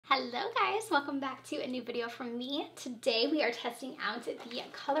Hello guys, welcome back to a new video from me. Today we are testing out the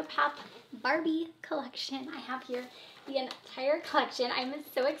Colourpop Barbie collection. I have here the entire collection. I'm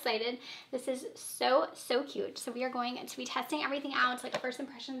so excited. This is so cute. So we are going to be testing everything out, like first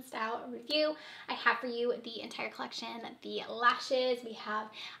impression style review. I have for you the entire collection, the lashes, we have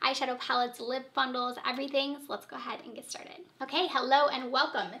eyeshadow palettes, lip bundles, everything. So let's go ahead and get started. Okay, hello and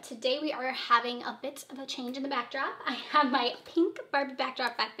welcome. Today we are having a bit of a change in the backdrop. I have my pink Barbie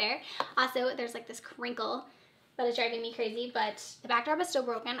backdrop back there. Also, there's like this crinkle that is driving me crazy, but the backdrop is still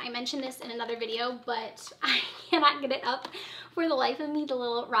broken. I mentioned this in another video, but I cannot get it up for the life of me. The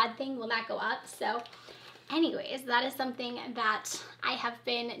little rod thing will not go up. So anyways, that is something that I have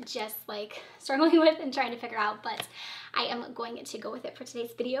been just like struggling with and trying to figure out, but I am going to go with it for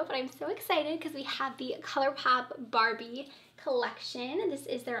today's video. But I'm so excited because we have the Colourpop Barbie collection. This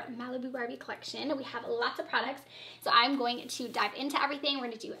is their Malibu Barbie collection. We have lots of products, so I'm going to dive into everything. We're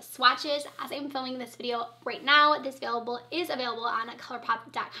going to do swatches. As I'm filming this video right now, this is available on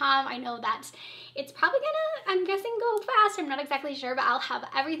colourpop.com. I know that it's probably gonna, I'm guessing, go fast. I'm not exactly sure, but I'll have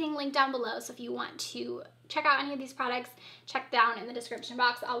everything linked down below. So if you want to check out any of these products, check down in the description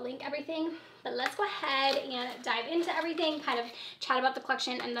box. I'll link everything. But let's go ahead and dive into everything, kind of chat about the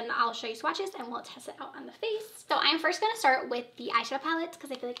collection, and then I'll show you swatches and we'll test it out on the face. So I'm first going to start with the eyeshadow palette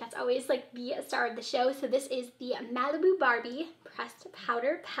because I feel like that's always like the star of the show. So this is the Malibu Barbie Pressed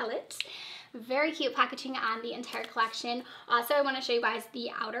Powder Palette. Very cute packaging on the entire collection. Also, I want to show you guys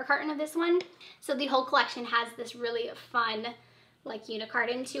the outer carton of this one. So the whole collection has this really fun like unicard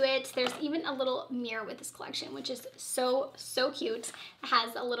into it. There's even a little mirror with this collection, which is so cute. It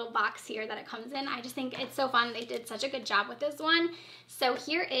has a little box here that it comes in. I just think it's so fun. They did such a good job with this one. So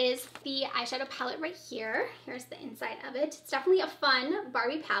here is the eyeshadow palette right here. Here's the inside of it. It's definitely a fun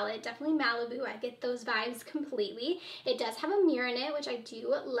Barbie palette, definitely Malibu. I get those vibes completely. It does have a mirror in it, which I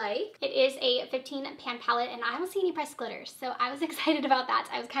do like. It is a 15 pan palette, and I don't see any pressed glitters, so I was excited about that.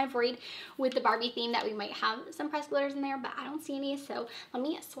 I was kind of worried with the Barbie theme that we might have some pressed glitters in there, but I don't see any. So let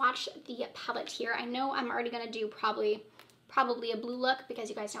me swatch the palette here. I know I'm already gonna do probably a blue look because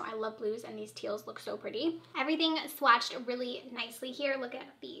you guys know I love blues and these teals look so pretty. Everything swatched really nicely here. Look at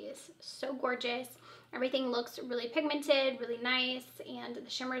these, so gorgeous. Everything looks really pigmented, really nice, and the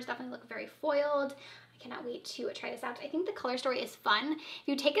shimmers definitely look very foiled. I cannot wait to try this out. I think the color story is fun. If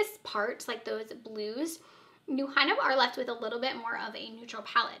you take apart like those blues, you kind of are left with a little bit more of a neutral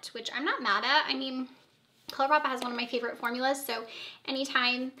palette, which I'm not mad at. I mean, Colourpop has one of my favorite formulas, so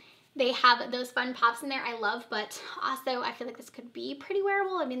anytime they have those fun pops in there, I love, but also I feel like this could be pretty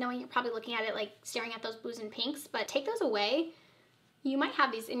wearable. I mean, knowing you're probably looking at it like staring at those blues and pinks, but take those away, you might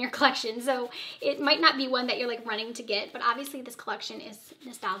have these in your collection, so it might not be one that you're like running to get, but obviously this collection is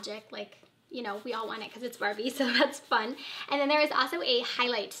nostalgic, like, you know, we all want it because it's Barbie, so that's fun. And then there is also a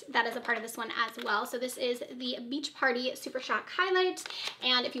highlight that is a part of this one as well. So this is the Beach Party Super Shock Highlight,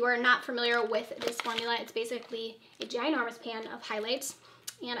 and if you are not familiar with this formula, it's basically a ginormous pan of highlights.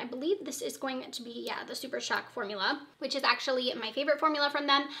 And I believe this is going to be, yeah, the Super Shock formula, which is actually my favorite formula from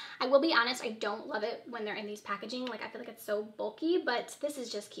them. I will be honest, I don't love it when they're in these packaging. Like, I feel like it's so bulky, but this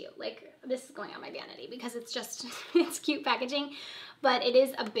is just cute. Like, this is going on my vanity because it's just, it's cute packaging, but it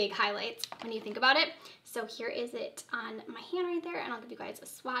is a big highlight when you think about it. So here is it on my hand right there, and I'll give you guys a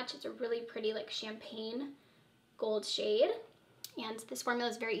swatch. It's a really pretty, like, champagne gold shade. And this formula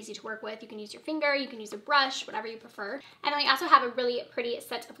is very easy to work with. You can use your finger, you can use a brush, whatever you prefer. And then I also have a really pretty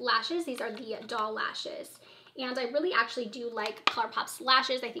set of lashes. These are the doll lashes. And I really actually do like Colourpop's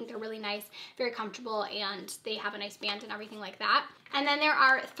lashes. I think they're really nice, very comfortable, and they have a nice band and everything like that. And then there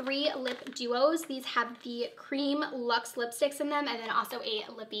are 3 lip duos. These have the cream Lux lipsticks in them, and then also a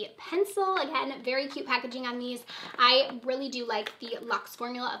lippy pencil. Again, very cute packaging on these. I really do like the Lux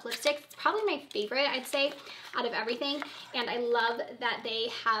formula of lipsticks. It's probably my favorite, I'd say, out of everything. And I love that they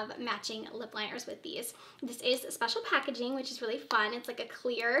have matching lip liners with these. This is special packaging, which is really fun. It's like a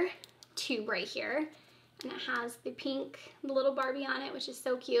clear tube right here. And it has the pink, the little Barbie on it, which is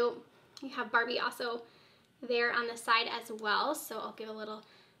so cute. You have Barbie also there on the side as well. So I'll give a little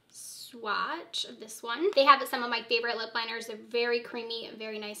swatch of this one. They have some of my favorite lip liners. They're very creamy,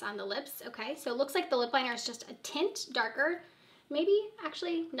 very nice on the lips. Okay, so it looks like the lip liner is just a tint darker. Maybe,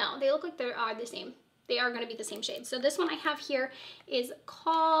 actually, no, they look like they are the same. They are gonna be the same shade. So this one I have here is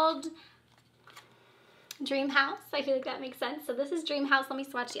called Dream House. I feel like that makes sense. So this is Dream House. Let me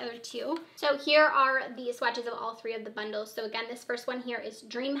swatch the other 2. So here are the swatches of all 3 of the bundles. So again, this first one here is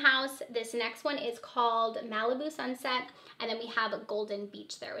Dream House. This next one is called Malibu Sunset. And then we have Golden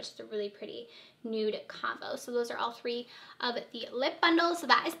Beach there, which is a really pretty nude combo. So those are all 3 of the lip bundles. So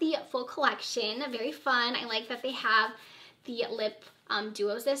that is the full collection. Very fun. I like that they have the lip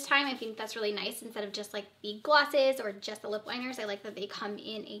duos this time. I think that's really nice. Instead of just like the glosses or just the lip liners, I like that they come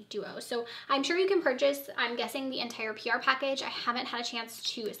in a duo. So I'm sure you can purchase, I'm guessing, the entire PR package. I haven't had a chance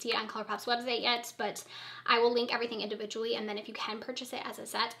to see it on Colourpop's website yet, but I will link everything individually, and then if you can purchase it as a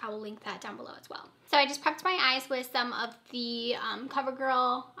set, I will link that down below as well. So I just prepped my eyes with some of the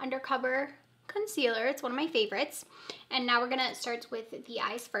CoverGirl Undercover concealer. It's one of my favorites. And now we're gonna start with the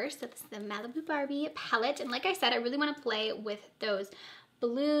eyes first. So this is the Malibu Barbie palette. And like I said, I really wanna play with those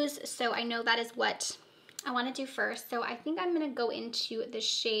blues. So I know that is what I wanna do first. So I think I'm gonna go into the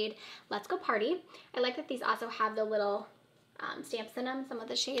shade Let's Go Party. I like that these also have the little stamps in them. Some of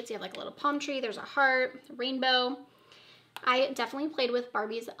the shades, you have like a little palm tree, there's a heart, a rainbow. I definitely played with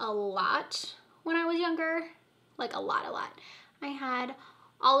Barbies a lot when I was younger. Like a lot. I had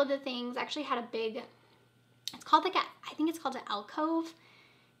all of the things. I actually had a big, it's called like I think it's called an alcove.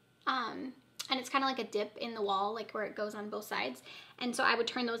 And it's kind of like a dip in the wall, like where it goes on both sides. And so I would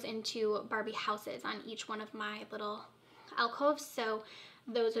turn those into Barbie houses on each one of my little alcoves. So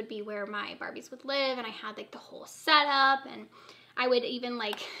those would be where my Barbies would live. And I had like the whole setup. And I would even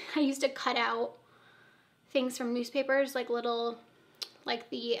like, I used to cut out things from newspapers, like little, like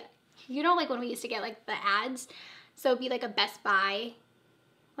the, you know, like when we used to get like the ads. So it'd be like a Best Buy,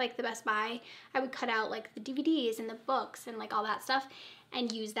 like the Best Buy, I would cut out like the DVDs and the books and like all that stuff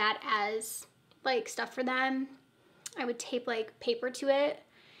and use that as like stuff for them. I would tape like paper to it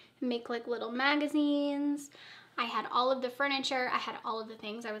and make like little magazines. I had all of the furniture. I had all of the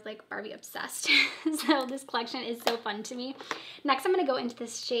things. I was like Barbie obsessed. So this collection is so fun to me. Next, I'm gonna go into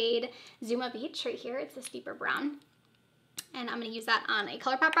this shade Zuma Beach right here. It's this deeper brown. And I'm going to use that on a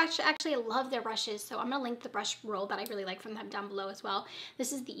Colourpop brush. Actually, I love their brushes, so I'm going to link the brush roll that I really like from them down below as well.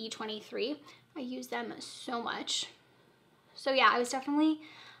 This is the E23. I use them so much. So yeah, I was definitely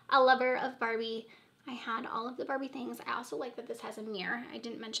a lover of Barbie. I had all of the Barbie things. I also like that this has a mirror. I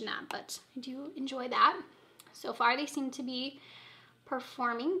didn't mention that, but I do enjoy that. So far, they seem to be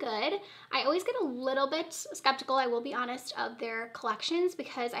performing good. I always get a little bit skeptical, I will be honest, of their collections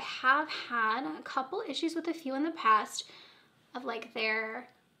because I have had a couple issues with a few in the past of like their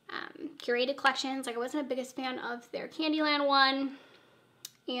curated collections. Like I wasn't the biggest fan of their Candyland one.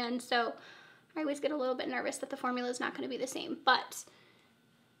 And so I always get a little bit nervous that the formula is not going to be the same. But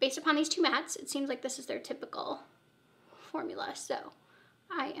based upon these two mattes, it seems like this is their typical formula. So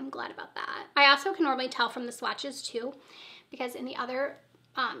I am glad about that. I also can normally tell from the swatches too, because in the other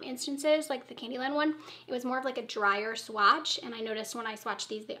instances, like the Candyland one, it was more of like a drier swatch. And I noticed when I swatched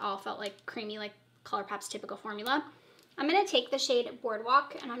these, they all felt like creamy, like Colourpop's typical formula. I'm going to take the shade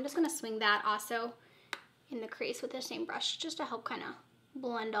Boardwalk and I'm just going to swing that also in the crease with the same brush just to help kind of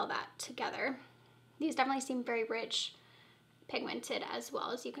blend all that together. These definitely seem very rich, pigmented as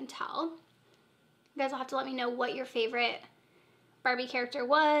well, as you can tell. You guys will have to let me know what your favorite Barbie character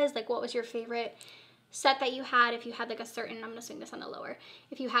was, like what was your favorite set that you had, if you had like a certain, I'm going to swing this on the lower,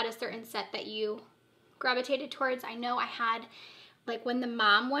 if you had a certain set that you gravitated towards. I know I had, like when the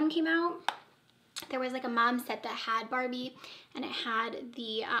mom one came out, there was like a mom set that had Barbie and it had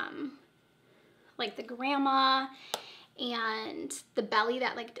the like the grandma and the belly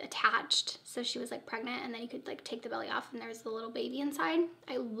that like attached, so she was like pregnant and then you could like take the belly off and there's the little baby inside.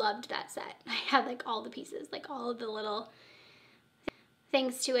 I loved that set. I had like all the pieces, like all of the little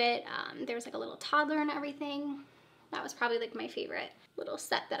things to it. There was like a little toddler and everything. That was probably like my favorite little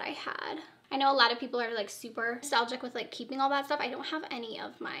set that I had. I know a lot of people are like super nostalgic with like keeping all that stuff. I don't have any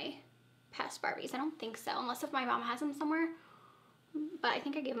of my past Barbies. I don't think so, unless if my mom has them somewhere. But I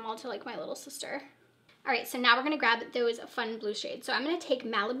think I gave them all to like my little sister. All right, so now we're gonna grab those fun blue shades. So I'm gonna take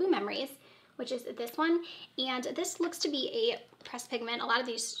Malibu Memories, which is this one, and this looks to be a pressed pigment. A lot of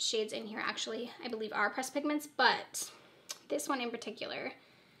these shades in here actually, I believe, are pressed pigments, but this one in particular,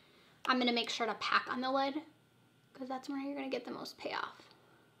 I'm gonna make sure to pack on the lid because that's where you're gonna get the most payoff.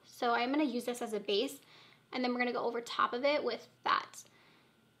 So I'm gonna use this as a base, and then we're gonna go over top of it with that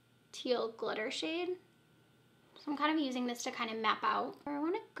teal glitter shade. So I'm kind of using this to kind of map out where I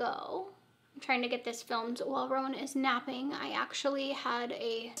want to go. I'm trying to get this filmed while Rowan is napping. I actually had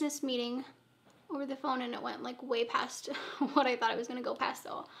a business meeting over the phone and it went like way past what I thought it was going to go past.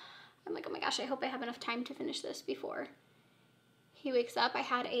 So I'm like, oh my gosh, I hope I have enough time to finish this before he wakes up. I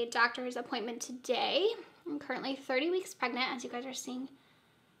had a doctor's appointment today. I'm currently 30 weeks pregnant, as you guys are seeing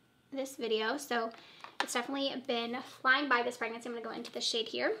this video. So it's definitely been flying by, this pregnancy. I'm going to go into the shade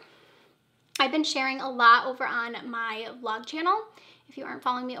here. I've been sharing a lot over on my vlog channel. If you aren't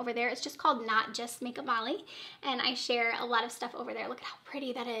following me over there, it's just called Not Just Makeup Molly, and I share a lot of stuff over there. Look at how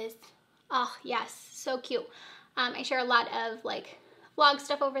pretty that is. Oh yes, so cute. I share a lot of like vlog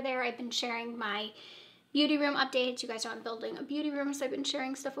stuff over there. I've been sharing my beauty room updates. You guys know I'm building a beauty room, so I've been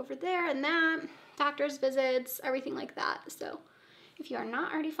sharing stuff over there and that, doctor's visits, everything like that. So if you are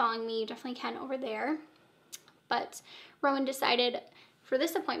not already following me, you definitely can over there. But Rowan decided for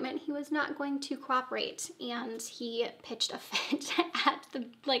this appointment he was not going to cooperate, and he pitched a fit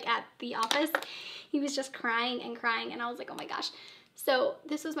at the office. He was just crying and crying, and I was like, oh my gosh. So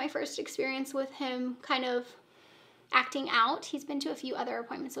this was my first experience with him kind of acting out. He's been to a few other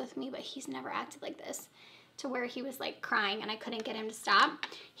appointments with me, but he's never acted like this, to where he was like crying and I couldn't get him to stop.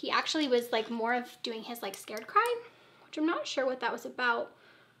 He actually was like more of doing his like scared cry, which I'm not sure what that was about.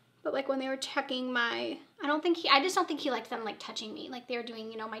 But like when they were checking my, I just don't think he liked them like touching me. Like they were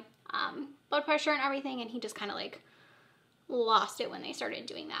doing, you know, my blood pressure and everything, and he just kind of like lost it when they started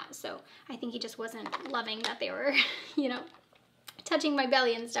doing that. So I think he just wasn't loving that they were, you know, touching my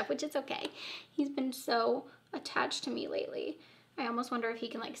belly and stuff, which is okay. He's been so attached to me lately. I almost wonder if he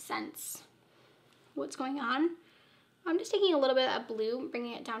can like sense what's going on. I'm just taking a little bit of blue,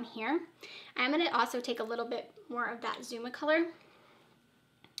 bringing it down here. I'm going to also take a little bit more of that Zuma color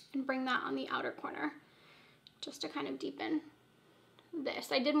and bring that on the outer corner just to kind of deepen this.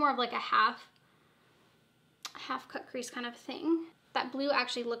 I did more of like a half cut crease kind of thing. That blue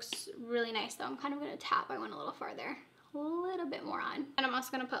actually looks really nice though. I'm kind of going to tap. I went a little farther, a little bit more on. And I'm also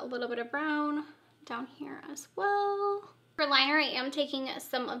going to put a little bit of brown down here as well. For liner, I am taking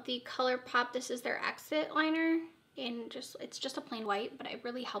some of the Colourpop. This is their Exit liner, and it's just a plain white, but it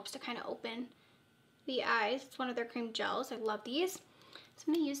really helps to kind of open the eyes. It's one of their cream gels. I love these. So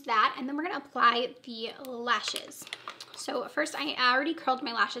I'm going to use that, and then we're going to apply the lashes. So first, I already curled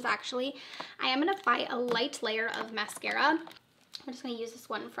my lashes actually. I am going to apply a light layer of mascara. I'm just going to use this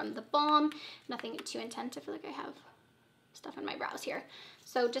one from the Balm. Nothing too intense. I feel like I have stuff in my brows here.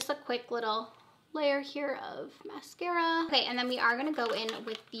 So just a quick little layer here of mascara. Okay, and then we are gonna go in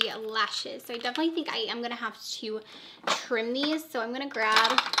with the lashes. So I definitely think I am gonna have to trim these. So I'm gonna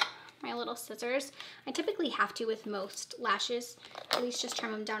grab my little scissors. I typically have to with most lashes, at least just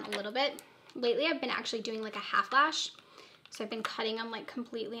trim them down a little bit. Lately I've been actually doing like a half lash. So I've been cutting them like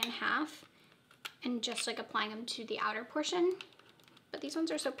completely in half and just like applying them to the outer portion. But these ones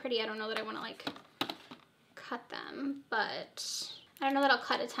are so pretty, I don't know that I wanna like cut them, but I don't know that I'll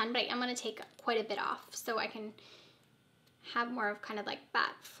cut a ton, but I'm going to take quite a bit off so I can have more of kind of like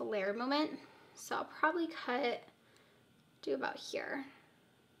that flare moment. So I'll probably do about here.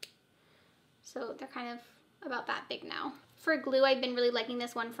 So they're kind of about that big now. For glue, I've been really liking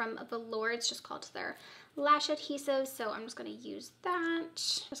this one from Velour. It's just called their lash adhesive, so I'm just going to use that.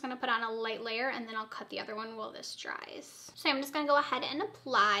 Just going to put on a light layer, and then I'll cut the other one while this dries. So I'm just going to go ahead and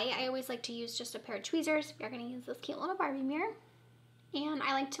apply. I always like to use just a pair of tweezers. We are going to use this cute little Barbie mirror. And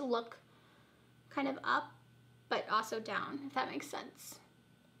I like to look kind of up, but also down, if that makes sense.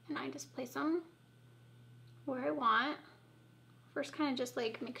 And I just place them where I want. First, kind of just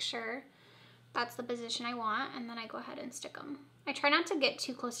like make sure that's the position I want, and then I go ahead and stick them. I try not to get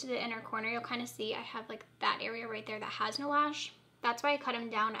too close to the inner corner. You'll kind of see I have like that area right there that has no lash. That's why I cut them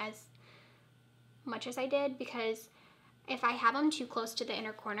down as much as I did, because if I have them too close to the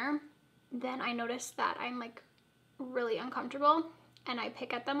inner corner, then I notice that I'm like really uncomfortable. And I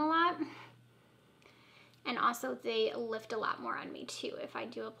pick at them a lot, and also they lift a lot more on me too if I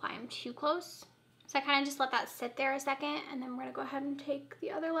do apply them too close. So I kind of just let that sit there a second, and then we're gonna go ahead and take the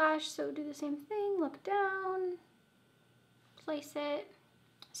other lash. So do the same thing, look down, place it.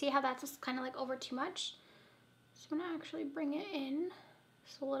 See how that's just kind of like over too much? So I'm gonna actually bring it in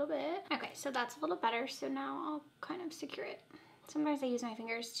just a little bit. Okay, so that's a little better. So now I'll kind of secure it. Sometimes I use my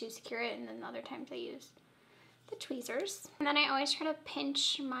fingers to secure it, and then other times I use the tweezers. And then I always try to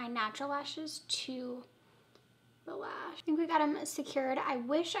pinch my natural lashes to the lash. I think we got them secured. I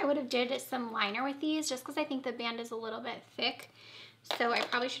wish I would have did some liner with these, just because I think the band is a little bit thick. So I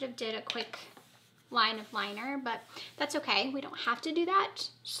probably should have did a quick line of liner, but that's okay. We don't have to do that.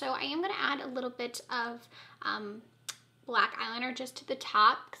 So I am gonna add a little bit of black eyeliner just to the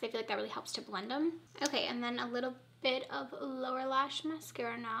top, because I feel like that really helps to blend them. Okay, and then a little bit of lower lash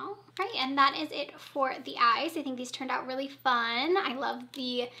mascara now. All right, and that is it for the eyes. I think these turned out really fun. I love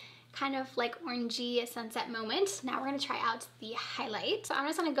the kind of like orangey sunset moment. Now we're gonna try out the highlight. So I'm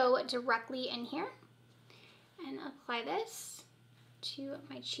just gonna go directly in here and apply this to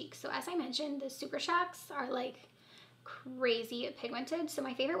my cheeks. So as I mentioned, the Super Shocks are like crazy pigmented. So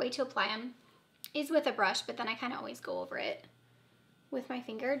my favorite way to apply them is with a brush, but then I kind of always go over it with my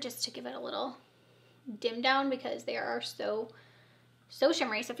finger just to give it a little dim down, because they are so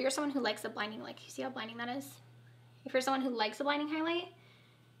shimmery. So if you're someone who likes a blinding, like you see how blinding that is? If you're someone who likes a blinding highlight,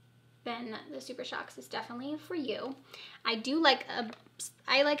 then the Super Shocks is definitely for you. I do like a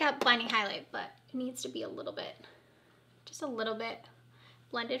I like a blinding highlight, but it needs to be a little bit, just a little bit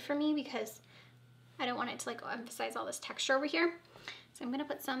blended for me because I don't want it to like emphasize all this texture over here. So I'm gonna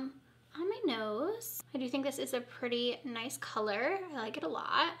put some on my nose. I do think this is a pretty nice color. I like it a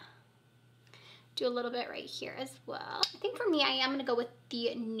lot. Do a little bit right here as well. I think for me, I am gonna go with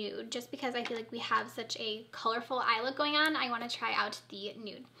the nude just because I feel like we have such a colorful eye look going on. I wanna try out the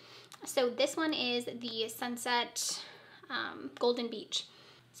nude. So this one is the Sunset Golden Beach.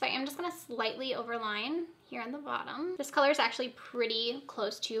 So I am just gonna slightly overline here on the bottom. This color is actually pretty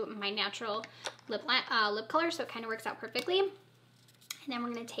close to my natural lip color, so it kind of works out perfectly. And then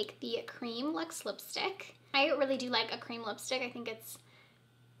we're gonna take the cream Lux lipstick. I really do like a cream lipstick. I think it's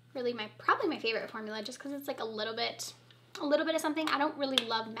really probably my favorite formula just because it's like a little bit of something. I don't really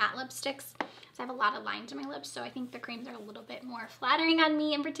love matte lipsticks because I have a lot of lines in my lips, so I think the creams are a little bit more flattering on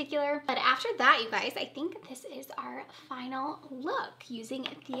me in particular. But after that, you guys, I think this is our final look using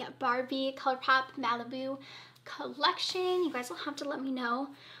the Barbie Colourpop Malibu collection. You guys will have to let me know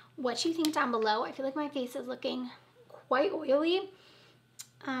what you think down below. I feel like my face is looking quite oily.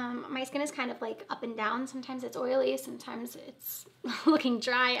 My skin is kind of like up and down. Sometimes it's oily, sometimes it's looking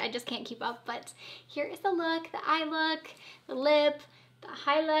dry. I just can't keep up, but here is the look, the eye look, the lip, the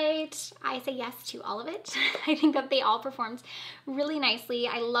highlight. I say yes to all of it. I think that they all performed really nicely.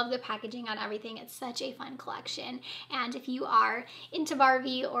 I love the packaging on everything. It's such a fun collection. And if you are into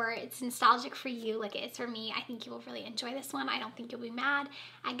Barbie or it's nostalgic for you like it is for me, I think you will really enjoy this one. I don't think you'll be mad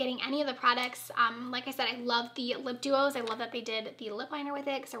at getting any of the products. Like I said, I love the lip duos. I love that they did the lip liner with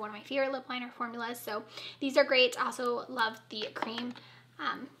it because they're one of my favorite lip liner formulas. So these are great. I also love the cream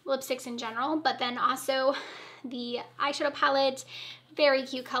lipsticks in general, but then also the eyeshadow palette. Very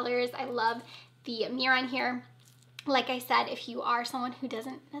cute colors. I love the mirror on here. Like I said, if you are someone who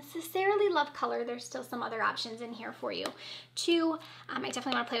doesn't necessarily love color, there's still some other options in here for you too. I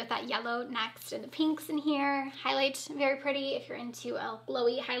definitely want to play with that yellow next and the pinks in here. Highlight, very pretty. If you're into a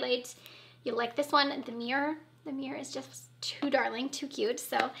glowy highlight, you'll like this one. The mirror is just too darling, too cute.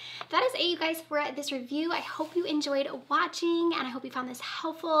 So that is it, you guys, for this review. I hope you enjoyed watching and I hope you found this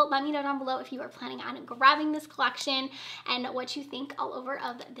helpful. Let me know down below if you are planning on grabbing this collection and what you think all over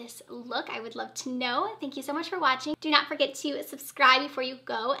of this look. I would love to know. Thank you so much for watching. Do not forget to subscribe before you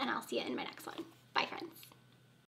go, and I'll see you in my next one. Bye, friends.